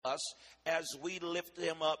us as we lift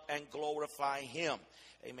him up and glorify him.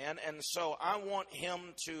 Amen. And so I want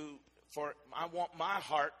my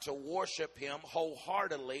heart to worship him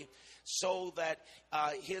wholeheartedly so that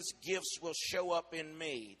his gifts will show up in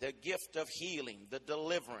me. The gift of healing, the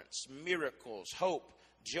deliverance, miracles, hope,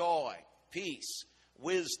 joy, peace,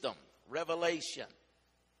 wisdom, revelation.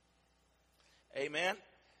 Amen.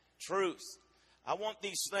 Truth. I want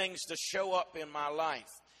these things to show up in my life.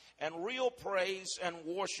 And real praise and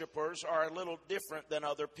worshipers are a little different than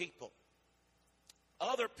other people.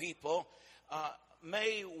 Other people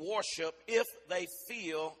may worship if they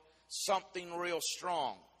feel something real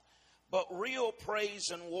strong. But real praise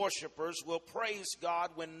and worshipers will praise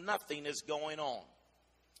God when nothing is going on.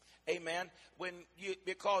 Amen.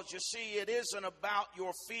 Because you see, it isn't about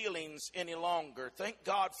your feelings any longer. Thank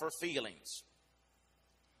God for feelings.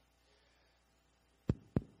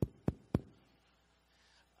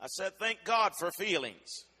 I said, thank God for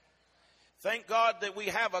feelings. Thank God that we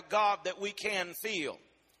have a God that we can feel.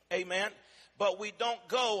 Amen. But we don't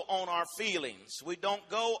go on our feelings. We don't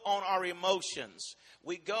go on our emotions.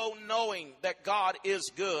 We go knowing that God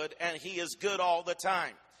is good and he is good all the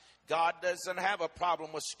time. God doesn't have a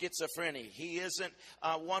problem with schizophrenia. He isn't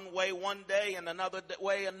one way one day and another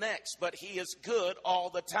way the next, but he is good all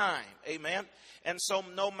the time. Amen. And so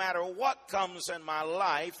no matter what comes in my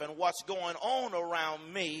life and what's going on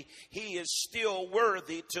around me, he is still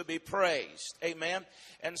worthy to be praised. Amen.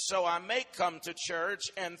 And so I may come to church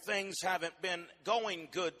and things haven't been going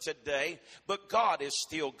good today, but God is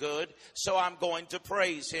still good, so I'm going to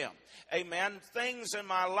praise him. Amen. Things in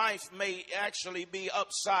my life may actually be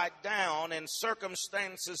upside down and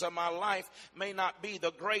circumstances of my life may not be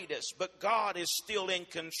the greatest, but God is still in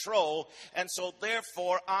control. And so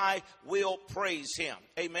therefore I will praise him.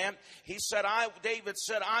 Amen. David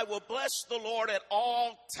said, I will bless the Lord at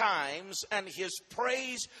all times and his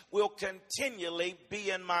praise will continually be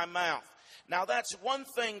in my mouth. Now that's one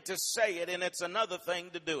thing to say it and it's another thing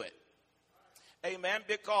to do it. Amen.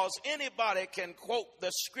 Because anybody can quote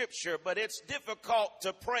the scripture, but it's difficult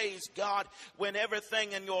to praise God when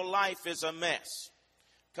everything in your life is a mess.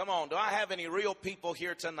 Come on. Do I have any real people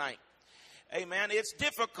here tonight? Amen. It's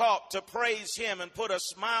difficult to praise him and put a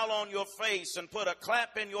smile on your face and put a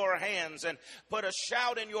clap in your hands and put a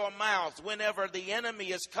shout in your mouth whenever the enemy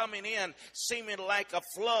is coming in seeming like a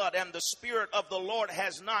flood and the Spirit of the Lord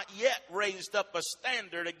has not yet raised up a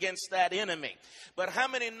standard against that enemy. But how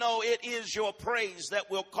many know it is your praise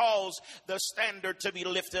that will cause the standard to be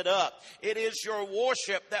lifted up? It is your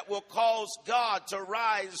worship that will cause God to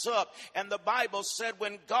rise up. And the Bible said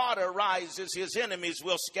when God arises, his enemies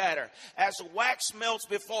will scatter. As wax melts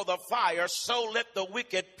before the fire, so let the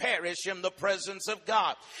wicked perish in the presence of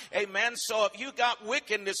God. Amen. So if you got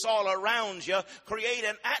wickedness all around you, create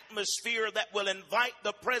an atmosphere that will invite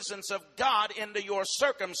the presence of God into your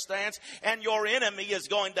circumstance, and your enemy is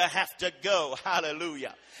going to have to go.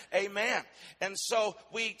 Hallelujah. Amen. And so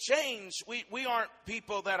we change. We aren't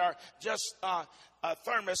people that are just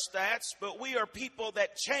thermostats, but we are people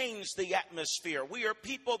that change the atmosphere. We are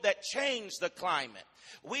people that change the climate.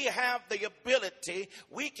 We have the ability.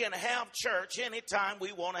 We can have church anytime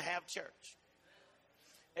we want to have church.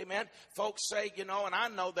 Amen. Folks say, and I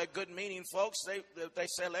know they're good meaning folks. They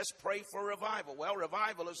say, let's pray for revival. Well,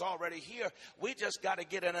 revival is already here. We just got to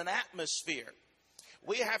get in an atmosphere.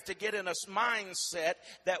 We have to get in a mindset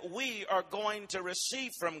that we are going to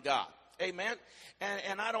receive from God. Amen.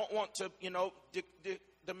 And I don't want to,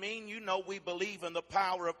 demean, we believe in the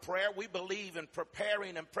power of prayer. We believe in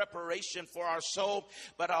preparing and preparation for our soul.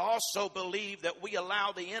 But I also believe that we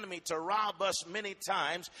allow the enemy to rob us many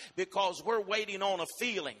times because we're waiting on a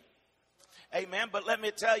feeling. Amen. But let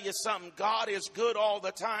me tell you something. God is good all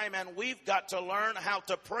the time, and we've got to learn how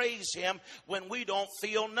to praise him when we don't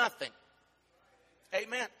feel nothing.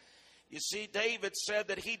 Amen. You see, David said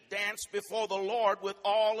that he danced before the Lord with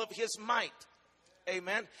all of his might.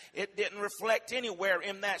 Amen. It didn't reflect anywhere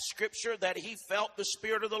in that scripture that he felt the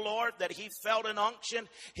Spirit of the Lord, that he felt an unction.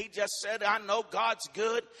 He just said, I know God's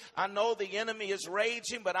good. I know the enemy is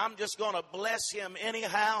raging, but I'm just going to bless him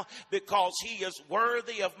anyhow because he is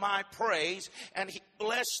worthy of my praise. And he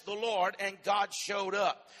blessed the Lord, and God showed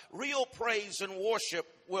up. Real praise and worship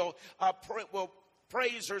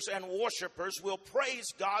praisers and worshipers will praise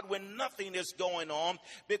God when nothing is going on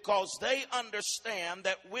because they understand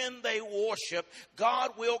that when they worship,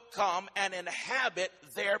 God will come and inhabit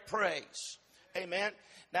their praise. Amen.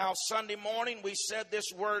 Now, Sunday morning, we said this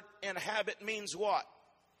word inhabit means what?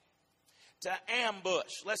 To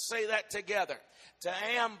ambush. Let's say that together. To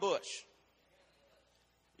ambush.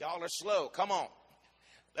 Y'all are slow. Come on.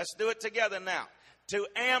 Let's do it together now. To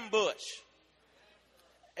ambush.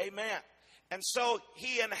 Amen. And so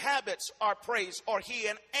he inhabits our praise, or he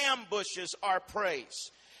ambushes our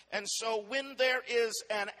praise. And so when there is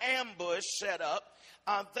an ambush set up,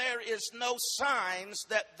 there is no signs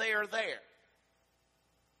that they're there.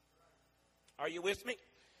 Are you with me?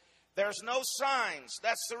 There's no signs.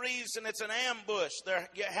 That's the reason it's an ambush.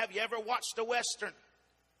 Have you ever watched a Western?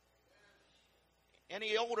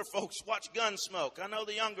 Any older folks watch Gunsmoke? I know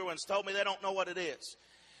the younger ones told me they don't know what it is.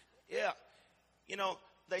 Yeah. You know,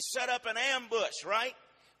 they set up an ambush, right?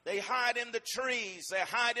 They hide in the trees. They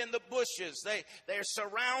hide in the bushes. They're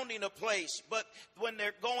surrounding a place. But when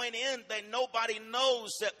they're going in, nobody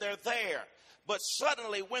knows that they're there. But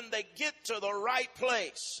suddenly, when they get to the right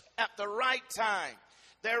place at the right time,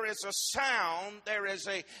 there is a sound, there is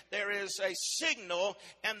a signal,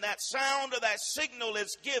 and that sound of that signal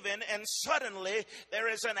is given, and suddenly there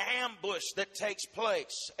is an ambush that takes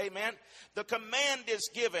place. Amen. The command is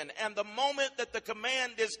given, and the moment that the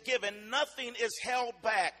command is given, nothing is held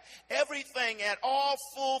back. Everything at all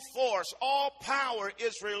full force, all power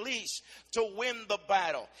is released to win the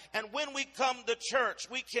battle. And when we come to church,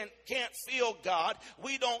 we can't feel God.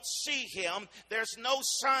 We don't see him. There's no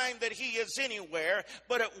sign that he is anywhere.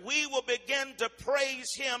 But if we will begin to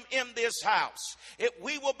praise him in this house, if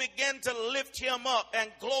we will begin to lift him up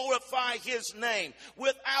and glorify his name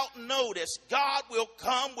without notice, God will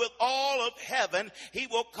come with all of heaven. He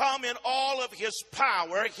will come in all of his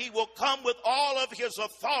power. He will come with all of his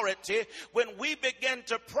authority. When we begin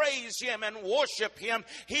to praise him and worship him,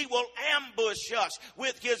 he will ambush us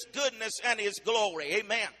with his goodness and his glory.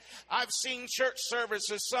 Amen. I've seen church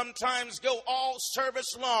services sometimes go all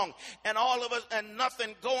service long and all of us and nothing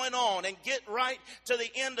going on, and get right to the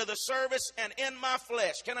end of the service, and in my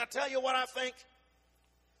flesh, can I tell you what I think?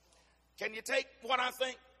 Can you take what I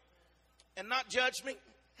think and not judge me?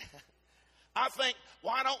 I think,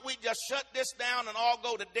 why don't we just shut this down and all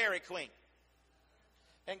go to Dairy Queen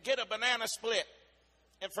and get a banana split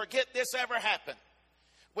and forget this ever happened?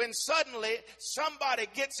 When suddenly somebody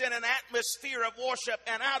gets in an atmosphere of worship,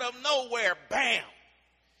 and out of nowhere, bam,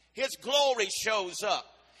 his glory shows up.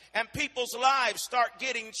 And people's lives start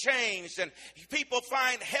getting changed, and people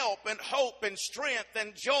find help and hope and strength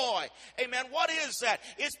and joy. Amen. What is that?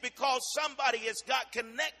 It's because somebody has got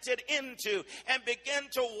connected into and begin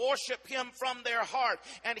to worship him from their heart.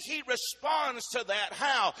 And he responds to that.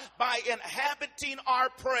 How? By inhabiting our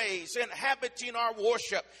praise, inhabiting our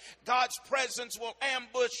worship. God's presence will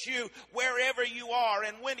ambush you wherever you are.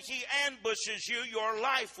 And when he ambushes you, your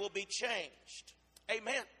life will be changed.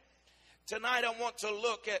 Amen. Tonight I want to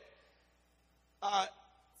look at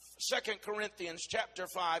 2 Corinthians chapter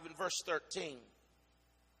 5 and verse 13.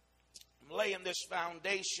 I'm laying this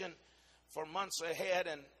foundation for months ahead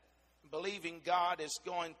and believing God is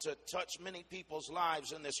going to touch many people's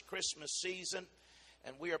lives in this Christmas season.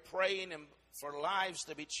 And we are praying for lives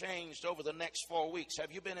to be changed over the next 4 weeks.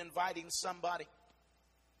 Have you been inviting somebody?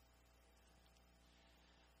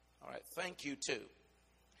 All right, thank you too.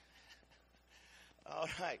 All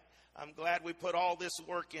right. I'm glad we put all this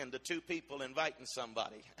work into 2 people inviting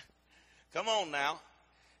somebody. Come on now.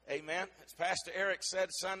 Amen. As Pastor Eric said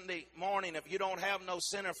Sunday morning, if you don't have no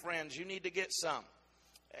sinner friends, you need to get some.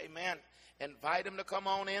 Amen. Invite them to come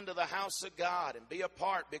on into the house of God and be a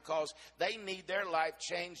part, because they need their life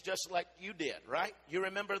changed just like you did, right? You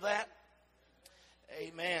remember that?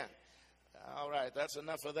 Amen. All right, that's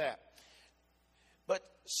enough of that. But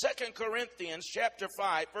 2 Corinthians chapter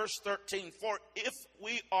 5, verse 13, for if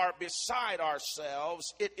we are beside ourselves,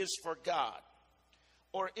 it is for God.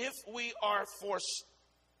 Or if we are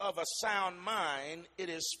of a sound mind, it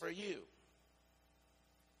is for you.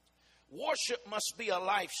 Worship must be a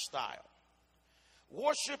lifestyle.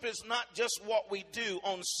 Worship is not just what we do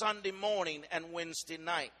on Sunday morning and Wednesday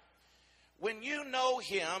night. When you know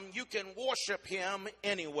him, you can worship him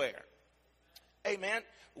anywhere. Amen.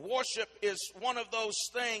 Worship is one of those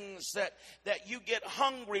things that you get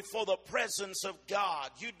hungry for the presence of God.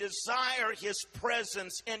 You desire his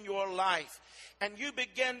presence in your life. And you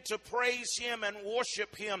begin to praise him and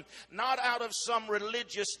worship him, not out of some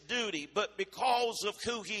religious duty, but because of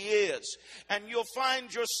who he is. And you'll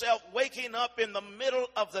find yourself waking up in the middle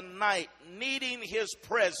of the night, needing his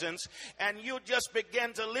presence, and you just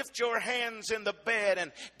begin to lift your hands in the bed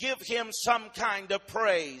and give him some kind of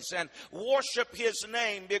praise and worship his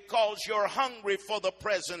name because you're hungry for the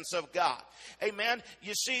presence of God. Amen.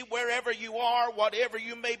 You see, wherever you are, whatever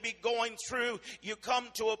you may be going through, you come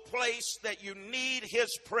to a place that you need his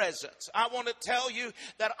presence. I want to tell you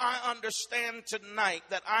that I understand tonight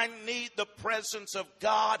that I need the presence of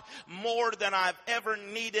God more than I've ever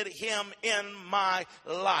needed him in my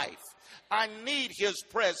life. I need His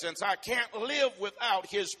presence. I can't live without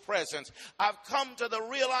His presence. I've come to the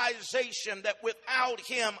realization that without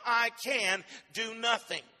Him, I can do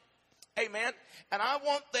nothing. Amen. And I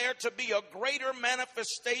want there to be a greater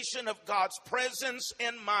manifestation of God's presence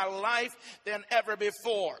in my life than ever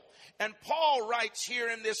before. And Paul writes here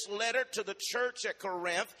in this letter to the church at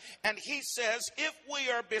Corinth, and he says, if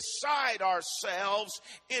we are beside ourselves,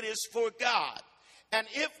 it is for God. And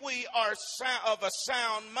if we are of a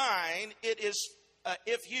sound mind, it is,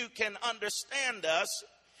 if you can understand us,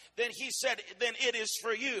 then he said, then it is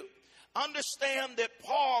for you. Understand that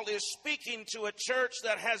Paul is speaking to a church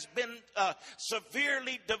that has been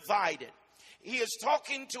severely divided. He is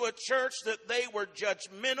talking to a church that they were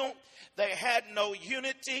judgmental. They had no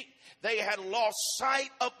unity. They had lost sight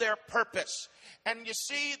of their purpose. And you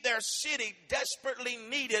see, their city desperately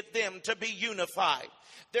needed them to be unified.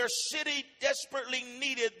 Their city desperately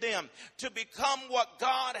needed them to become what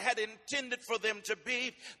God had intended for them to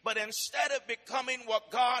be. But instead of becoming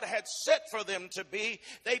what God had set for them to be,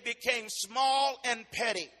 they became small and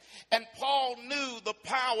petty. And Paul knew the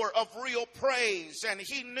power of real praise, and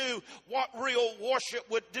he knew what real worship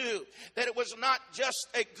would do. That it was not just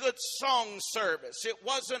a good song service. It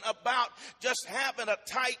wasn't about just having a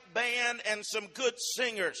tight band and some good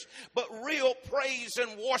singers. But real praise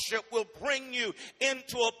and worship will bring you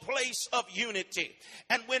into a place of unity.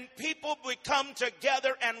 And when people come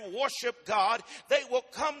together and worship God, they will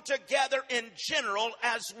come together in general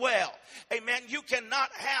as well. Amen. You cannot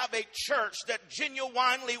have a church that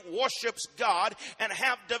genuinely worships God and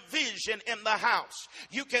have division in the house.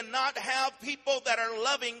 You cannot have people that are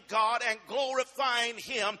loving God and glorifying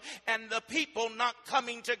Him and the people not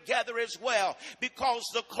coming together as well. Because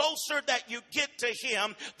the closer that you get to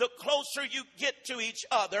Him, the closer you get to each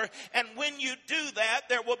other. And when you do that,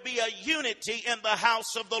 there will be a unity in the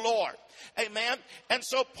house of the Lord. Amen. And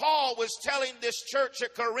so Paul was telling this church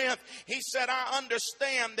at Corinth, he said, I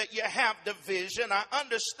understand that you have division. I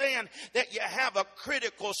understand that you have a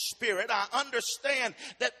critical spirit. I understand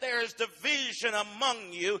that there is division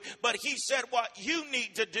among you. But he said, what you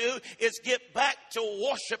need to do is get back to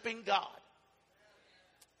worshiping God.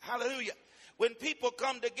 Hallelujah. When people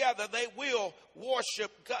come together, they will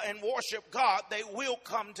worship God, and worship God, they will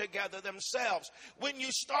come together themselves. When you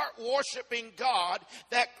start worshiping God,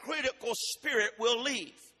 that critical spirit will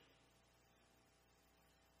leave.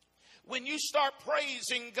 When you start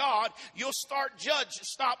praising God, you'll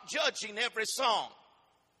stop judging every song.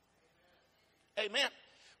 Amen.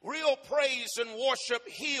 Real praise and worship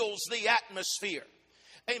heals the atmosphere.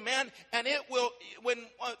 Amen. And it will,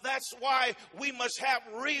 that's why we must have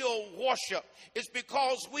real worship. It's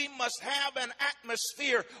because we must have an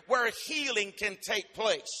atmosphere where healing can take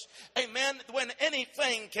place. Amen. When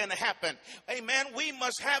anything can happen. Amen. We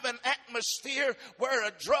must have an atmosphere where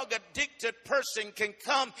a drug addicted person can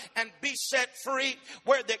come and be set free,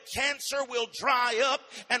 where the cancer will dry up,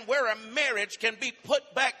 and where a marriage can be put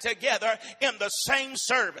back together in the same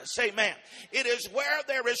service. Amen. It is where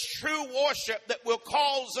there is true worship that will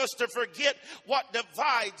cause us to forget what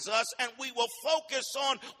divides us, and we will focus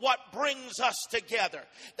on what brings us together.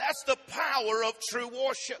 That's the power of true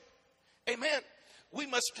worship. Amen. We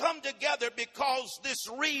must come together because this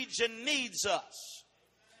region needs us.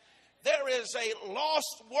 There is a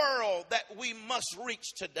lost world that we must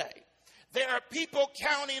reach today. There are people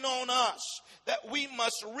counting on us that we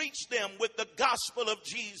must reach them with the gospel of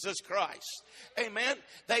Jesus Christ. Amen.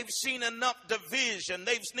 They've seen enough division.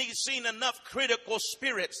 They've seen enough critical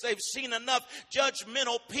spirits. They've seen enough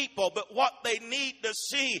judgmental people. But what they need to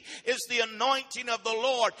see is the anointing of the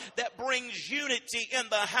Lord that brings unity in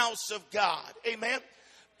the house of God. Amen.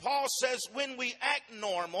 Paul says when we act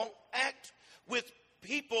normal, act with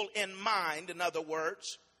people in mind, in other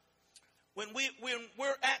words, when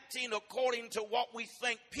we're acting according to what we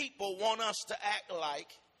think people want us to act like,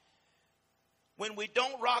 when we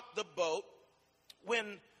don't rock the boat, when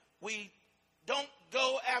we don't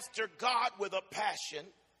go after God with a passion,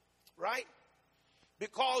 right?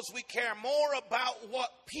 Because we care more about what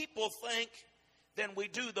people think than we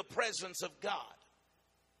do the presence of God.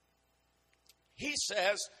 He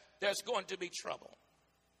says there's going to be trouble.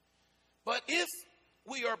 But if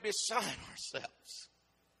we are beside ourselves,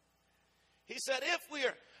 he said, if we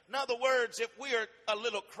are, in other words, if we are a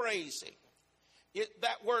little crazy,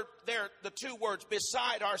 that word there, the two words,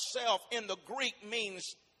 beside ourselves, in the Greek means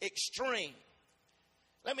extreme.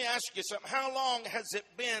 Let me ask you something. How long has it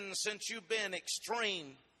been since you've been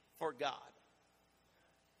extreme for God?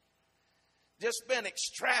 Just been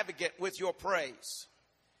extravagant with your praise.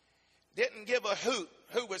 Didn't give a hoot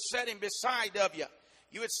who was sitting beside of you.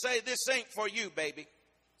 You would say, this ain't for you, baby.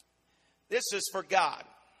 This is for God.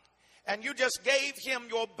 and you just gave him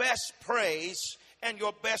your best praise and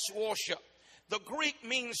your best worship. The Greek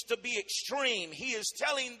means to be extreme. He is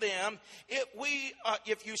telling them,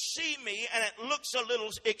 if you see me and it looks a little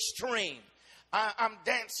extreme, I'm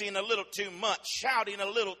dancing a little too much, shouting a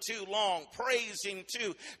little too long, praising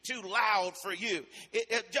too loud for you.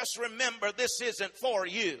 Just remember, this isn't for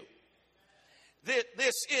you.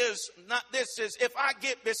 This is, if I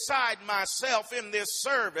get beside myself in this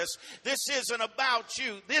service, this isn't about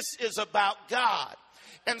you. This is about God.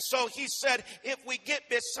 And so he said, if we get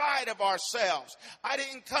beside of ourselves, I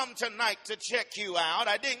didn't come tonight to check you out.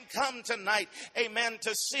 I didn't come tonight, amen,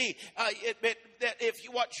 to see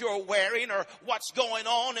what you're wearing or what's going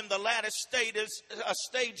on in the latter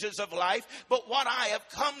stages of life. But what I have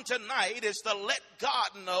come tonight is to let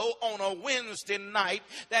God know on a Wednesday night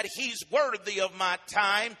that he's worthy of my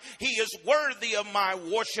time. He is worthy of my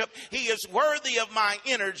worship. He is worthy of my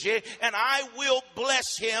energy. And I will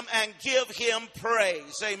bless him and give him praise.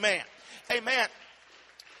 Amen. Amen.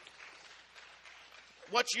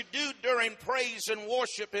 What you do during praise and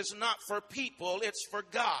worship is not for people, it's for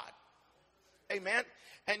God. Amen.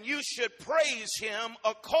 And you should praise him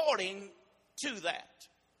according to that.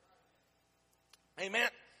 Amen.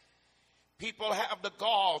 People have the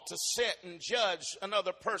gall to sit and judge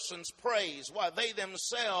another person's praise while they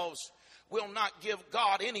themselves will not give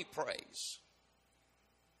God any praise.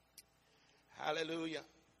 Hallelujah.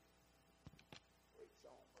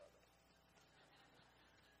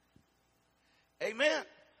 Amen.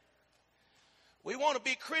 We want to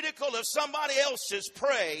be critical of somebody else's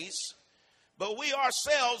praise, but we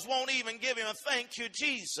ourselves won't even give him a thank you,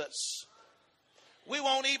 Jesus. We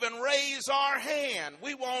won't even raise our hand.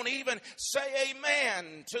 We won't even say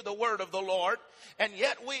amen to the word of the Lord. And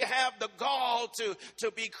yet we have the gall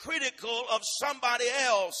to be critical of somebody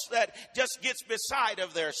else that just gets beside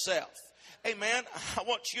of their self. Amen. I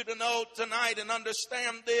want you to know tonight and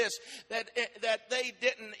understand this, that they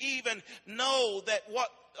didn't even know that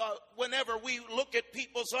whenever we look at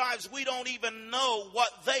people's lives, we don't even know what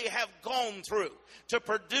they have gone through to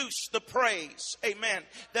produce the praise, amen,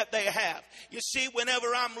 that they have. You see, whenever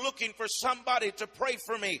I'm looking for somebody to pray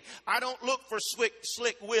for me, I don't look for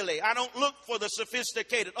Slick Willie. I don't look for the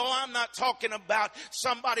sophisticated. Oh, I'm not talking about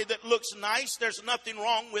somebody that looks nice. There's nothing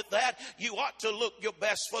wrong with that. You ought to look your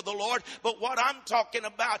best for the Lord. But what I'm talking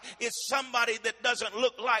about is somebody that doesn't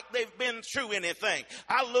look like they've been through anything.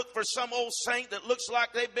 I look for some old saint that looks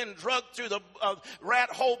like they've been drugged through the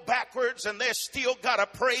rat hole backwards, and they're still got a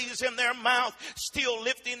praise in their mouth, still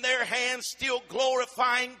lifting their hands, still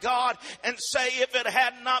glorifying God, and say, if it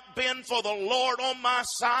had not been for the Lord on my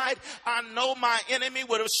side, I know my enemy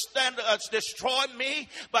would have destroyed me.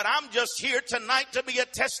 But I'm just here tonight to be a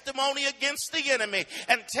testimony against the enemy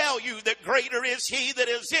and tell you that greater is he that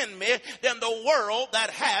is in me than the world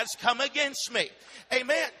that has come against me.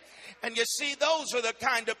 Amen. And you see, those are the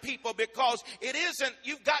kind of people, because it isn't,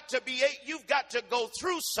 you've got to go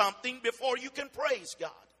through something before you can praise God.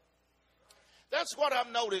 That's what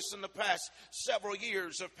I've noticed in the past several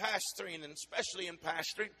years of pastoring, and especially in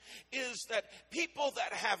pastoring, is that people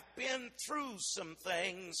that have been through some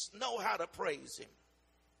things know how to praise him.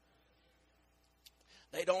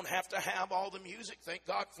 They don't have to have all the music. Thank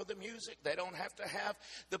God for the music. They don't have to have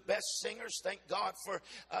the best singers. Thank God for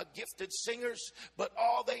gifted singers. But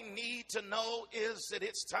all they need to know is that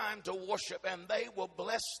it's time to worship. And they will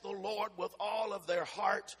bless the Lord with all of their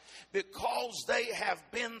heart because they have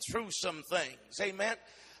been through some things. Amen.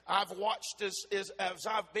 I've watched as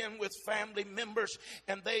I've been with family members,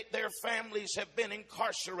 and their families have been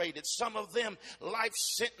incarcerated. Some of them life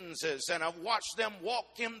sentences, and I've watched them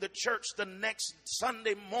walk in the church the next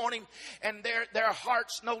Sunday morning, and their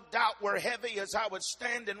hearts no doubt were heavy as I would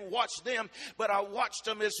stand and watch them. But I watched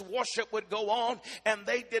them as worship would go on, and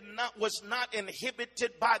they was not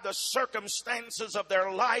inhibited by the circumstances of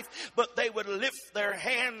their life, but they would lift their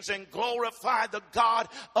hands and glorify the God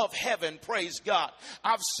of heaven. Praise God.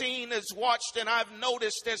 I've seen, as watched, and I've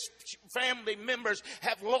noticed as family members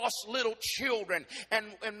have lost little children and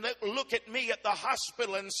look at me at the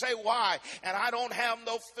hospital and say, why? And I don't have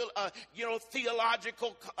no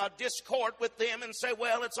theological discord with them and say,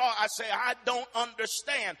 well, it's all. I say, I don't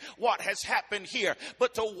understand what has happened here.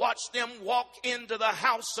 But to watch them walk into the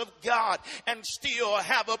house of God and still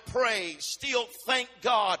have a praise, still thank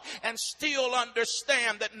God, and still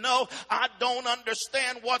understand that, no, I don't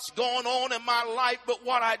understand what's going on in my life, but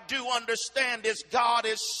what what I do understand is God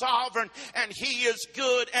is sovereign and He is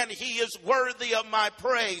good and He is worthy of my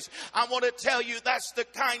praise. I want to tell you that's the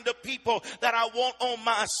kind of people that I want on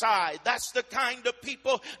my side. That's the kind of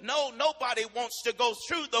people, nobody wants to go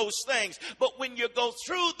through those things. But when you go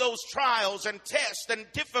through those trials and tests and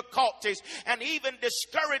difficulties and even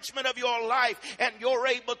discouragement of your life, and you're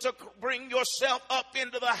able to bring yourself up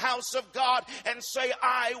into the house of God and say,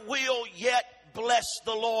 I will yet bless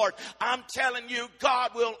the Lord, I'm telling you,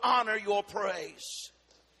 God will honor your praise.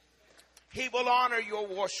 He will honor your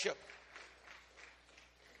worship.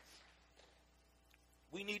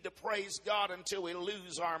 We need to praise God until we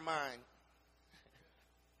lose our mind.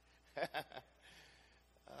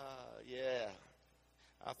 Yeah,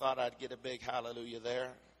 I thought I'd get a big hallelujah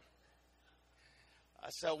there.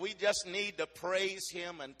 So we just need to praise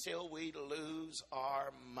Him until we lose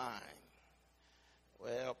our mind.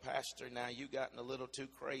 Well, Pastor, now you gotten a little too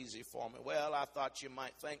crazy for me. Well, I thought you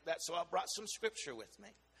might think that, so I brought some scripture with me.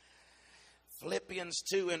 Philippians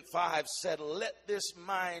 2:5 said, let this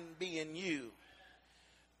mind be in you,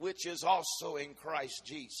 which is also in Christ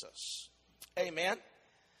Jesus. Amen.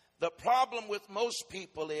 The problem with most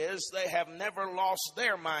people is they have never lost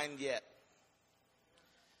their mind yet.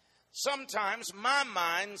 Sometimes my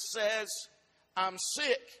mind says I'm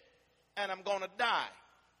sick and I'm going to die.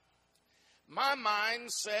 My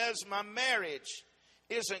mind says my marriage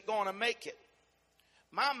isn't going to make it.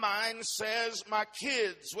 My mind says my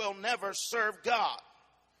kids will never serve God.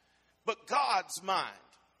 But God's mind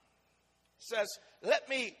says, let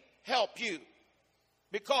me help you.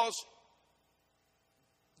 Because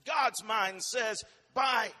God's mind says,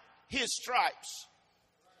 by His stripes,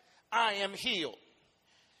 I am healed.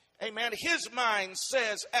 Amen. His mind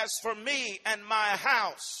says, as for me and my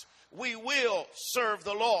house, we will serve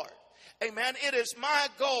the Lord. Amen. It is my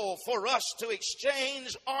goal for us to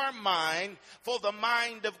exchange our mind for the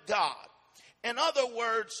mind of God. In other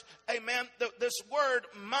words, amen, this word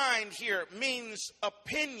mind here means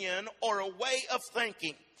opinion or a way of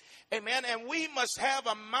thinking. Amen. And we must have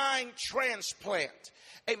a mind transplant.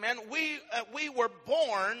 Amen. We were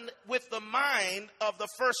born with the mind of the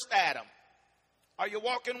first Adam. Are you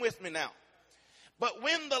walking with me now? But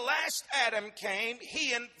when the last Adam came,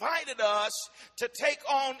 he invited us to take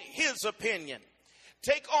on his opinion,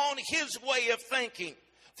 take on his way of thinking,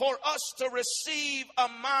 for us to receive a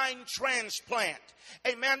mind transplant.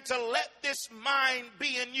 Amen. To let this mind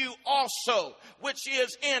be in you also, which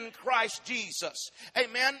is in Christ Jesus.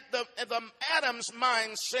 Amen. The Adam's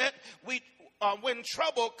mindset, when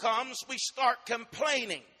trouble comes, we start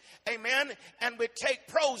complaining. Amen. And we take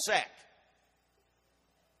Prozac.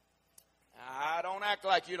 I don't act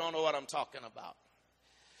like you don't know what I'm talking about.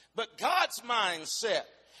 But God's mindset,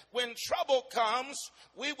 when trouble comes,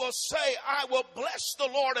 we will say, I will bless the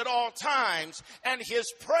Lord at all times, and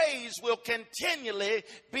His praise will continually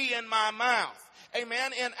be in my mouth.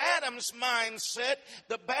 Amen. In Adam's mindset,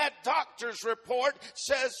 the bad doctor's report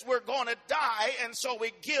says we're going to die, and so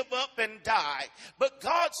we give up and die. But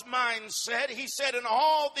God's mindset, He said, in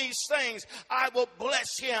all these things, I will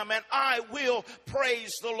bless Him and I will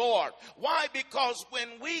praise the Lord. Why? Because when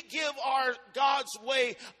we give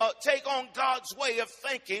take on God's way of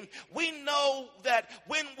thinking, we know that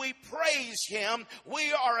when we praise Him,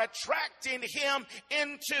 we are attracting Him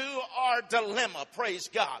into our dilemma. Praise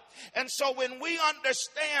God. And so when we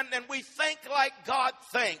understand and we think like God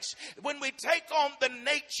thinks, when we take on the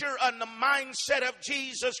nature and the mindset of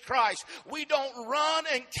Jesus Christ, we don't run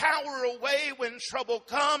and cower away when trouble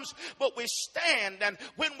comes, but we stand. And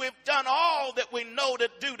when we've done all that we know to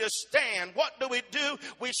do to stand, what do?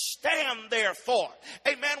 We stand therefore.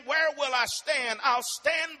 Amen. Where will I stand? I'll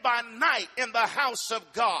stand by night in the house of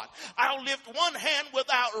God. I'll lift one hand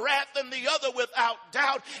without wrath and the other without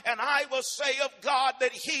doubt, and I will say of God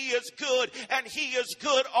that He is good and He is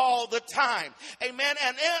good all the time. Amen.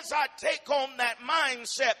 And as I take on that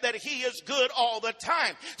mindset that He is good all the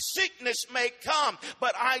time, sickness may come,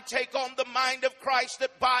 but I take on the mind of Christ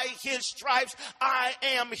that by His stripes I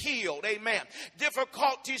am healed. Amen.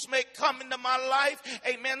 Difficulties may come into my life.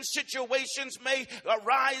 Amen. Situations may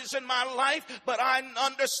arise in my life, but I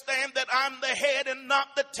understand that I'm the head and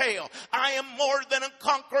not the tail. I am more than a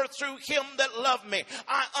conqueror through Him that loved me.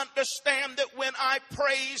 I understand that when I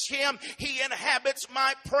praise Him, He He inhabits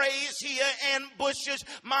my praise. He ambushes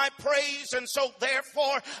my praise. And so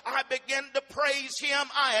therefore I begin to praise Him.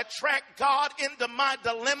 I attract God into my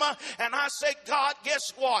dilemma. And I say, God, guess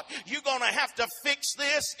what? You're going to have to fix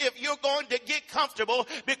this if you're going to get comfortable,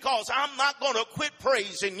 because I'm not going to quit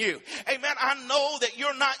praising you. Amen. I know that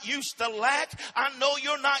you're not used to lack. I know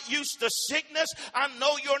you're not used to sickness. I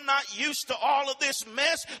know you're not used to all of this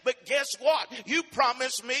mess. But guess what? You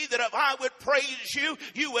promised me that if I would praise you,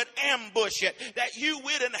 you would ambush it, that you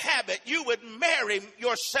would inhabit, you would marry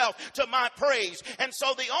yourself to my praise. And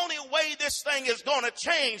so the only way this thing is going to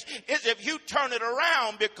change is if you turn it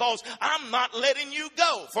around, because I'm not letting you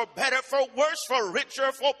go. For better, for worse, for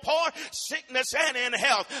richer, for poor, sickness and in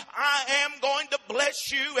health, I am going to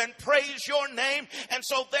bless you and praise your name. And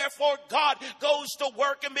so therefore God goes to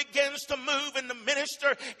work and begins to move and to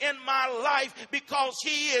minister in my life, because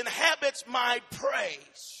He inhabits my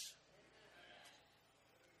praise.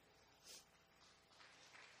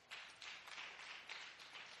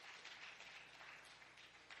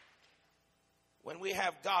 When we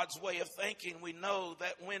have God's way of thinking, we know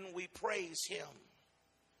that when we praise Him,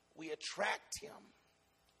 we attract Him.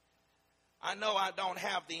 I know I don't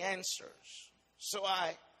have the answers, so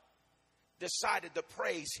I decided to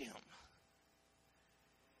praise Him.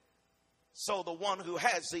 So the one who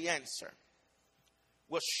has the answer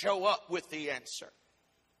will show up with the answer.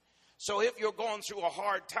 So if you're going through a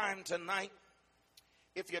hard time tonight,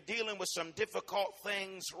 if you're dealing with some difficult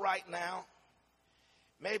things right now,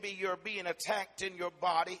 maybe you're being attacked in your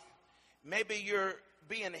body, maybe you're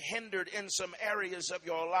being hindered in some areas of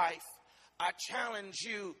your life, I challenge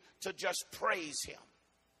you to just praise Him.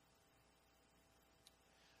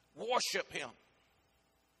 Worship Him.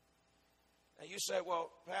 Now you say,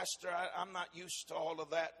 well, Pastor, I'm not used to all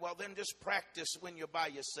of that. Well, then just practice when you're by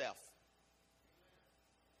yourself.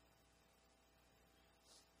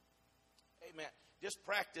 Amen. Just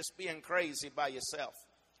practice being crazy by yourself.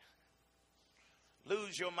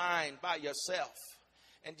 Lose your mind by yourself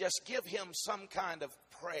and just give Him some kind of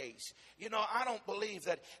praise. You know, I don't believe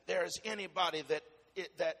that there's anybody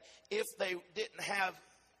that if they didn't have,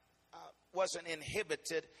 wasn't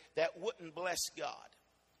inhibited, that wouldn't bless God,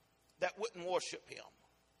 that wouldn't worship Him.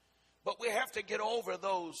 But we have to get over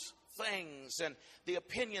those things and the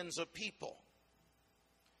opinions of people.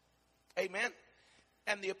 Amen.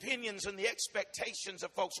 And the opinions and the expectations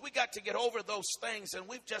of folks. We got to get over those things, and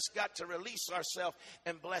we've just got to release ourselves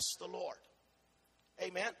and bless the Lord.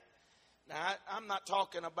 Amen. Now, I'm not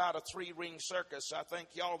talking about a 3-ring circus. I think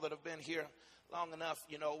y'all that have been here long enough,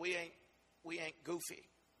 you know, we ain't goofy.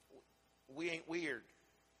 We ain't weird.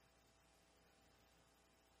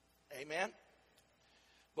 Amen.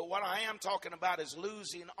 But what I am talking about is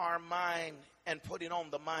losing our mind and putting on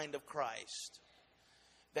the mind of Christ.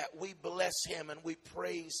 That we bless Him and we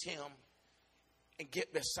praise Him and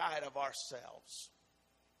get beside of ourselves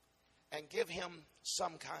and give Him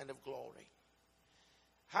some kind of glory.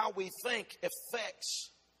 How we think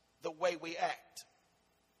affects the way we act.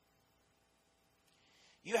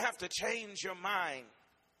 You have to change your mind,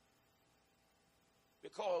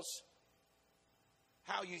 because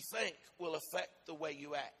how you think will affect the way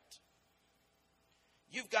you act.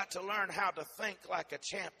 You've got to learn how to think like a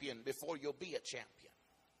champion before you'll be a champion.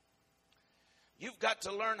 You've got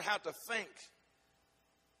to learn how to think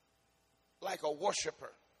like a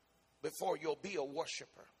worshiper before you'll be a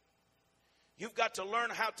worshiper. You've got to learn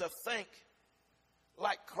how to think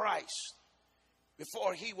like Christ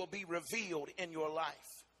before He will be revealed in your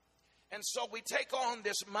life. And so we take on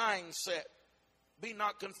this mindset. Be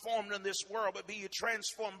not conformed in this world, but be ye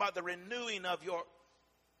transformed by the renewing of your...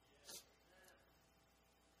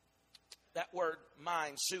 That word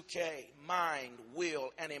mind, suke, mind,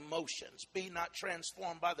 will, and emotions. Be not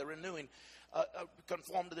transformed by the renewing,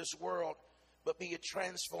 conformed to this world, but be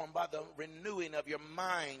transformed by the renewing of your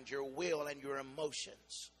mind, your will, and your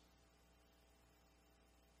emotions.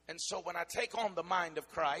 And so when I take on the mind of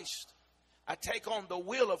Christ, I take on the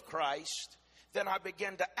will of Christ, then I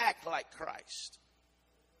begin to act like Christ.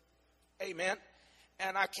 Amen.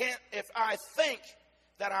 And I can't, if I think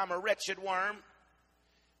that I'm a wretched worm,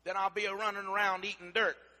 then I'll be running around eating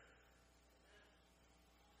dirt.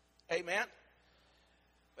 Amen.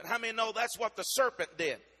 But how many know that's what the serpent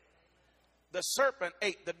did? The serpent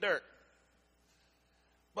ate the dirt.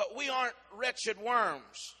 But we aren't wretched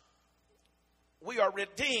worms. We are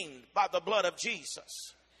redeemed by the blood of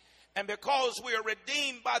Jesus. And because we are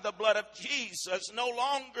redeemed by the blood of Jesus, no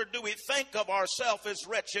longer do we think of ourselves as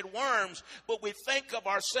wretched worms, but we think of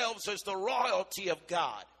ourselves as the royalty of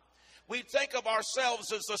God. We think of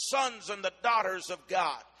ourselves as the sons and the daughters of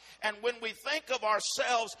God. And when we think of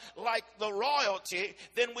ourselves like the royalty,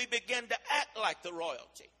 then we begin to act like the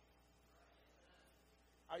royalty.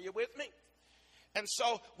 Are you with me? And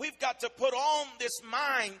so we've got to put on this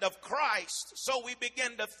mind of Christ so we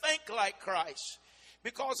begin to think like Christ.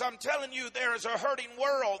 Because I'm telling you, there is a hurting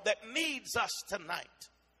world that needs us tonight.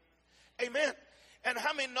 Amen. And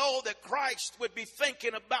how many know that Christ would be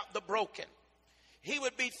thinking about the broken? He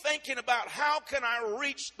would be thinking about, how can I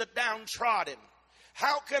reach the downtrodden?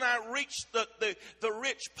 How can I reach the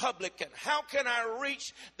rich publican? How can I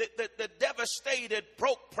reach the devastated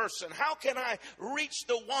broke person? How can I reach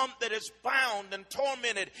the one that is bound and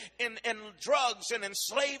tormented in drugs and in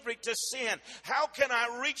slavery to sin? How can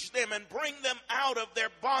I reach them and bring them out of their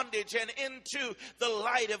bondage and into the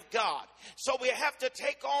light of God? So we have to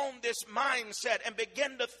take on this mindset and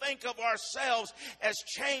begin to think of ourselves as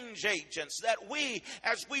change agents, that we,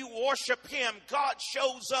 as we worship Him, God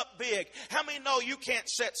shows up big. How many know you can't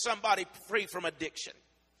set somebody free from addiction?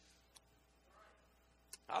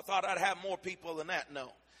 I thought I'd have more people than that.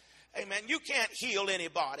 No. Amen. You can't heal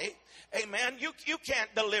anybody. Amen. You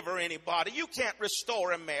can't deliver anybody. You can't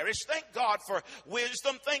restore a marriage. Thank God for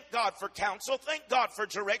wisdom. Thank God for counsel. Thank God for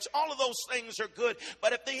direction. All of those things are good.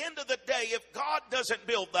 But at the end of the day, if God doesn't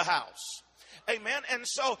build the house, amen. And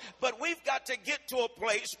so, but we've got to get to a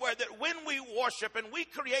place where that when we worship and we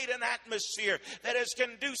create an atmosphere that is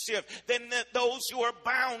conducive, then those who are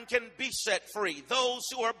bound can be set free. Those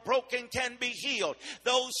who are broken can be healed.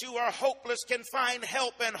 Those who are hopeless can find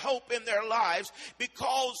help and hope in their lives,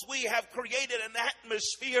 because we have created an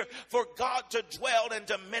atmosphere for God to dwell and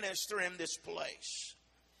to minister in this place.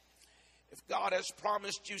 If God has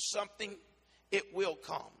promised you something, it will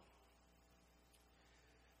come.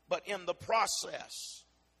 But in the process,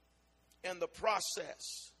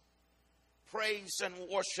 praise and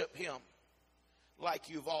worship Him like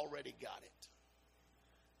you've already got it.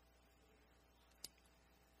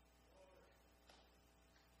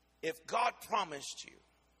 If God promised you,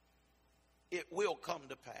 it will come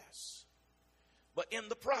to pass. But in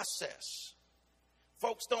the process,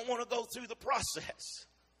 folks don't want to go through the process.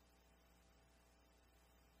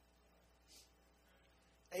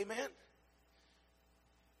 Amen.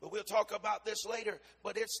 But we'll talk about this later.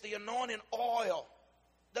 But it's the anointing oil.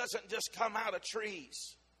 Doesn't just come out of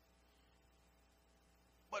trees.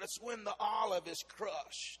 But it's when the olive is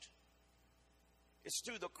crushed. It's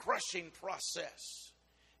through the crushing process.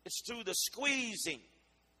 It's through the squeezing.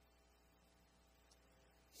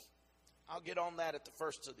 I'll get on that at the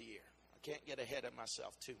first of the year. I can't get ahead of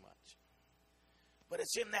myself too much. But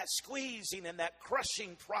it's in that squeezing and that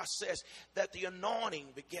crushing process that the anointing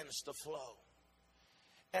begins to flow.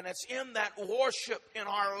 And it's in that worship in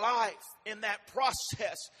our life, in that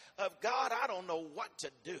process of, God, I don't know what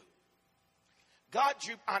to do. God,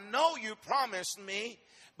 I know you promised me,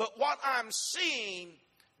 but what I'm seeing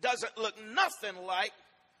doesn't look nothing like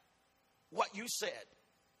what you said.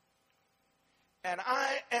 And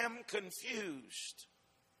I am confused.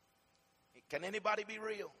 Can anybody be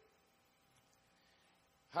real?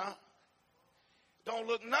 Huh? Don't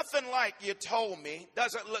look nothing like you told me.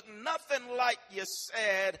 Doesn't look nothing like you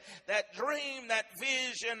said. That dream, that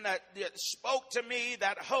vision that spoke to me,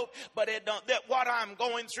 that hope. But it don't. That what I'm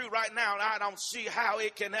going through right now, I don't see how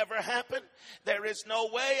it can ever happen. There is no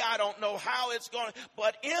way. I don't know how it's going.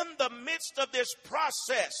 But in the midst of this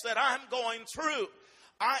process that I'm going through,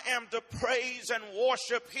 I am to praise and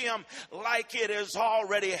worship Him like it has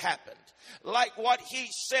already happened. Like what He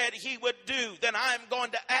said He would do, then I'm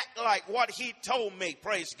going to act like what He told me.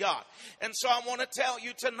 Praise God. And so I want to tell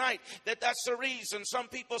you tonight that that's the reason. Some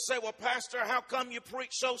people say, well, Pastor, how come you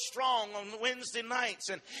preach so strong on Wednesday nights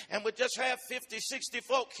and we just have 50, 60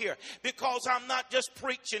 folk here? Because I'm not just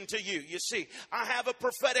preaching to you. You see, I have a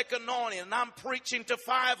prophetic anointing and I'm preaching to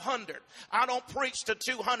 500. I don't preach to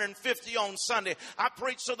 250 on Sunday. I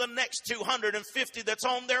preach to the next 250 that's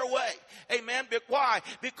on their way. Amen. But why?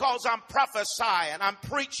 Because I'm prophesying. I'm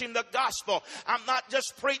preaching the gospel. I'm not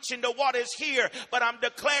just preaching to what is here, but I'm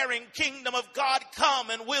declaring kingdom of God come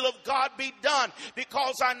and will of God be done,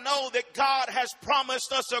 because I know that God has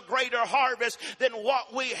promised us a greater harvest than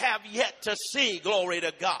what we have yet to see. Glory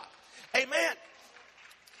to God. Amen.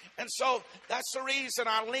 And so that's the reason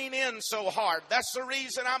I lean in so hard. That's the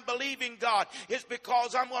reason I'm believing God, is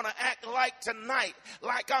because I'm going to act like tonight,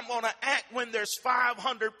 like I'm going to act when there's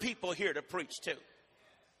 500 people here to preach to.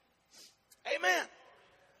 Amen.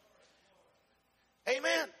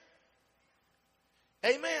 Amen.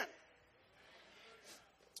 Amen.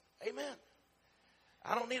 Amen.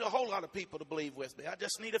 I don't need a whole lot of people to believe with me. I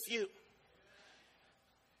just need a few.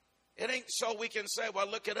 It ain't so we can say, well,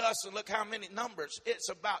 look at us and look how many numbers. It's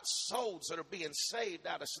about souls that are being saved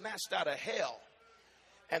snatched out of hell,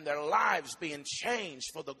 and their lives being changed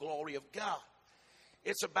for the glory of God.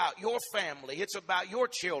 It's about your family. It's about your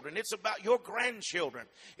children. It's about your grandchildren.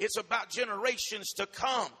 It's about generations to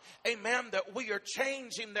come. Amen. That we are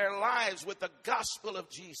changing their lives with the gospel of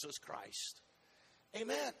Jesus Christ.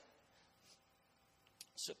 Amen.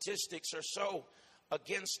 Statistics are so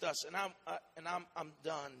against us, and I'm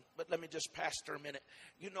done. But let me just pastor a minute.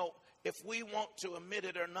 You know, if we want to admit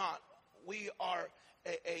it or not, we are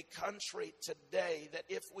a country today that,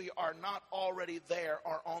 if we are not already there,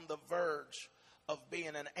 are on the verge of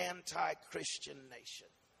being an anti-Christian nation.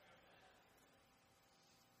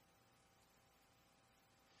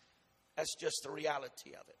 That's just the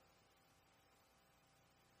reality of it.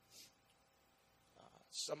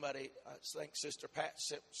 Somebody, I think Sister Pat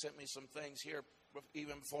sent me some things here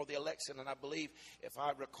even before the election, and I believe, if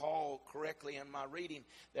I recall correctly in my reading,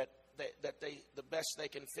 that the best they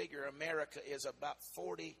can figure, America is about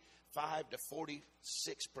 45 to 46%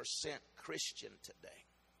 Christian today.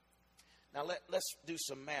 Now, let's do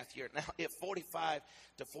some math here. Now, if 45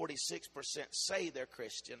 to 46% say they're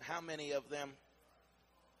Christian, how many of them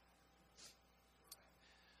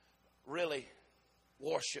really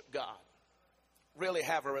worship God, really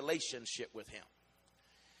have a relationship with Him?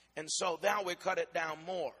 And so now we cut it down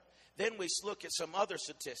more. Then we look at some other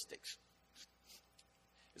statistics.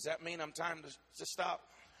 Does that mean I'm time to stop?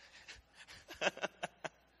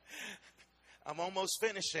 I'm almost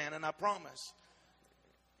finished, Shannon, I promise.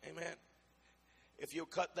 Amen. If you'll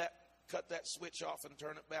cut that switch off and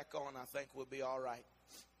turn it back on, I think we'll be all right.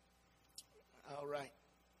 All right.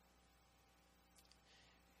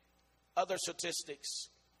 Other statistics.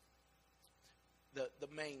 The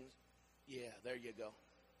main, there you go.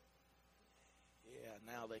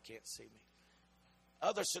 Yeah, now they can't see me.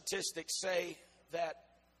 Other statistics say that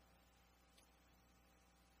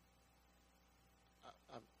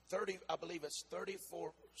I believe it's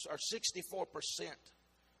 34 or 64%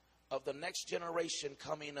 of the next generation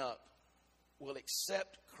coming up will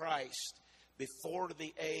accept Christ before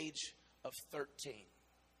the age of 13.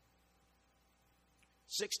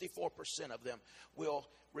 64% of them will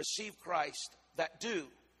receive Christ that do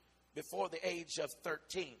before the age of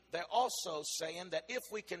 13. They're also saying that if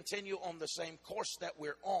we continue on the same course that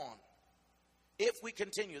we're on, if we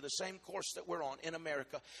continue the same course that we're on in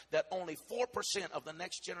America, that only 4% of the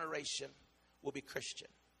next generation will be Christian.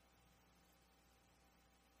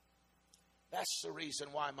 That's the reason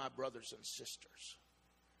why, my brothers and sisters,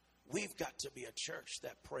 we've got to be a church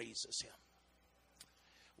that praises Him.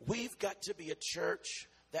 We've got to be a church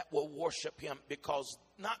that will worship Him, because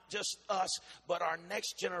not just us, but our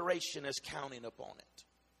next generation is counting upon it.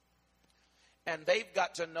 And they've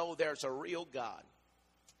got to know there's a real God.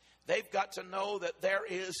 They've got to know that there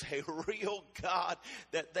is a real God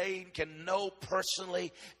that they can know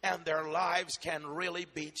personally, and their lives can really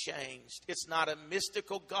be changed. It's not a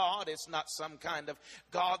mystical God. It's not some kind of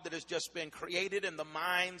God that has just been created in the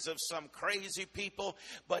minds of some crazy people,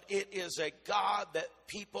 but it is a God that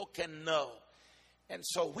people can know. And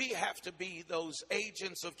so we have to be those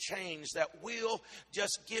agents of change that will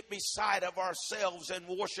just get beside of ourselves and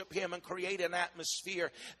worship Him and create an atmosphere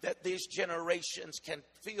that these generations can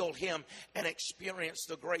feel Him and experience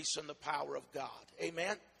the grace and the power of God.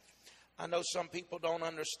 Amen. I know some people don't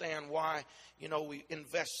understand why, we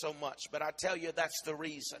invest so much, but I tell you that's the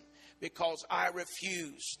reason. Because I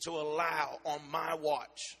refuse to allow on my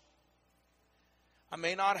watch. I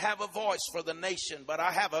may not have a voice for the nation, but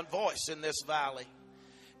I have a voice in this valley.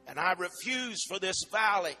 And I refuse for this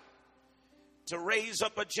valley to raise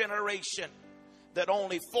up a generation that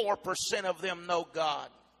only 4% of them know God.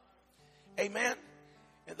 Amen.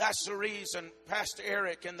 And that's the reason Pastor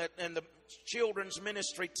Eric and the children's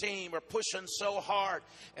ministry team are pushing so hard,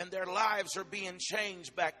 and their lives are being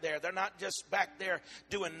changed back there. They're not just back there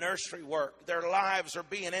doing nursery work. Their lives are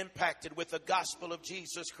being impacted with the gospel of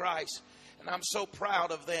Jesus Christ. And I'm so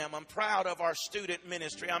proud of them. I'm proud of our student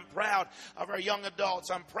ministry. I'm proud of our young adults.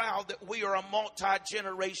 I'm proud that we are a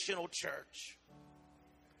multi-generational church.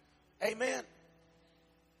 Amen.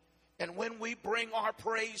 And when we bring our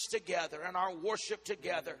praise together and our worship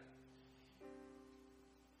together,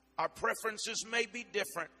 our preferences may be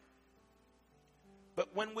different.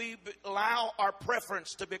 But when we allow our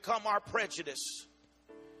preference to become our prejudice,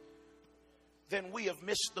 then we have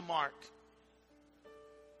missed the mark.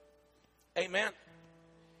 Amen.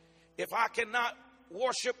 If I cannot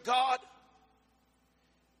worship God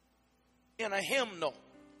in a hymnal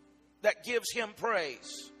that gives Him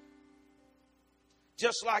praise,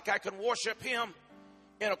 just like I can worship Him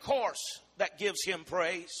in a chorus that gives Him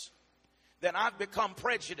praise, then I've become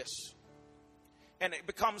prejudiced. And it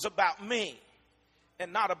becomes about me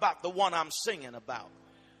and not about the one I'm singing about.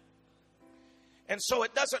 And so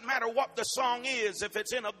it doesn't matter what the song is, if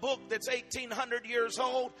it's in a book that's 1,800 years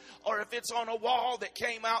old or if it's on a wall that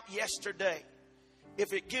came out yesterday.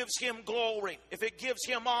 If it gives him glory, if it gives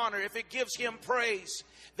him honor, if it gives him praise,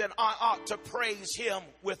 then I ought to praise him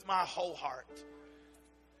with my whole heart.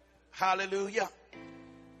 Hallelujah.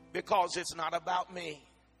 Because it's not about me.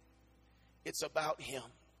 It's about him.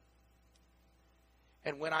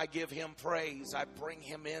 And when I give him praise, I bring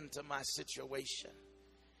him into my situation.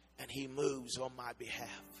 And he moves on my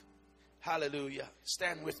behalf. Hallelujah.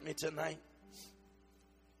 Stand with me tonight.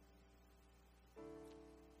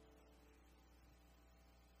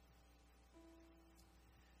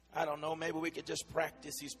 I don't know, maybe we could just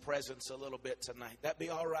practice his presence a little bit tonight. That'd be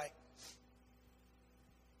all right.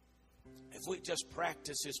 If we just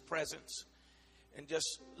practice his presence and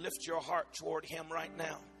just lift your heart toward him right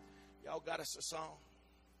now. Y'all got us a song?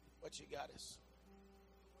 What you got us?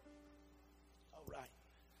 All right.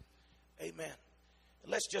 Amen.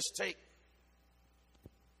 Let's just take,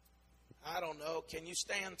 I don't know, can you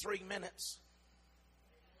stand 3 minutes?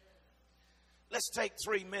 Let's take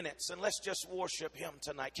 3 minutes and let's just worship him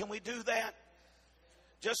tonight. Can we do that?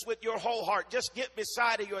 Just with your whole heart. Just get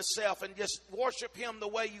beside of yourself and just worship him the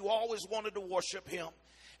way you always wanted to worship him.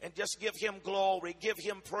 And just give him glory, give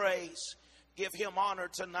him praise, give him honor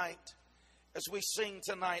tonight. As we sing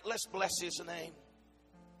tonight, let's bless his name.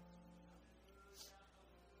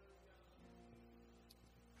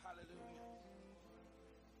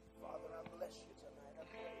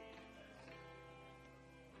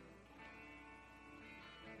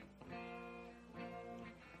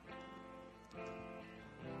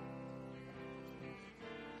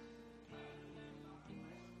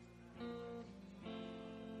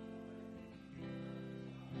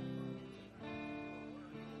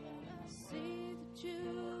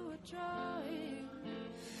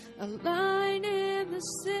 A line in the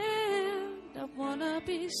sand. I wanna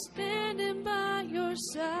be standing by your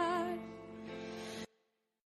side.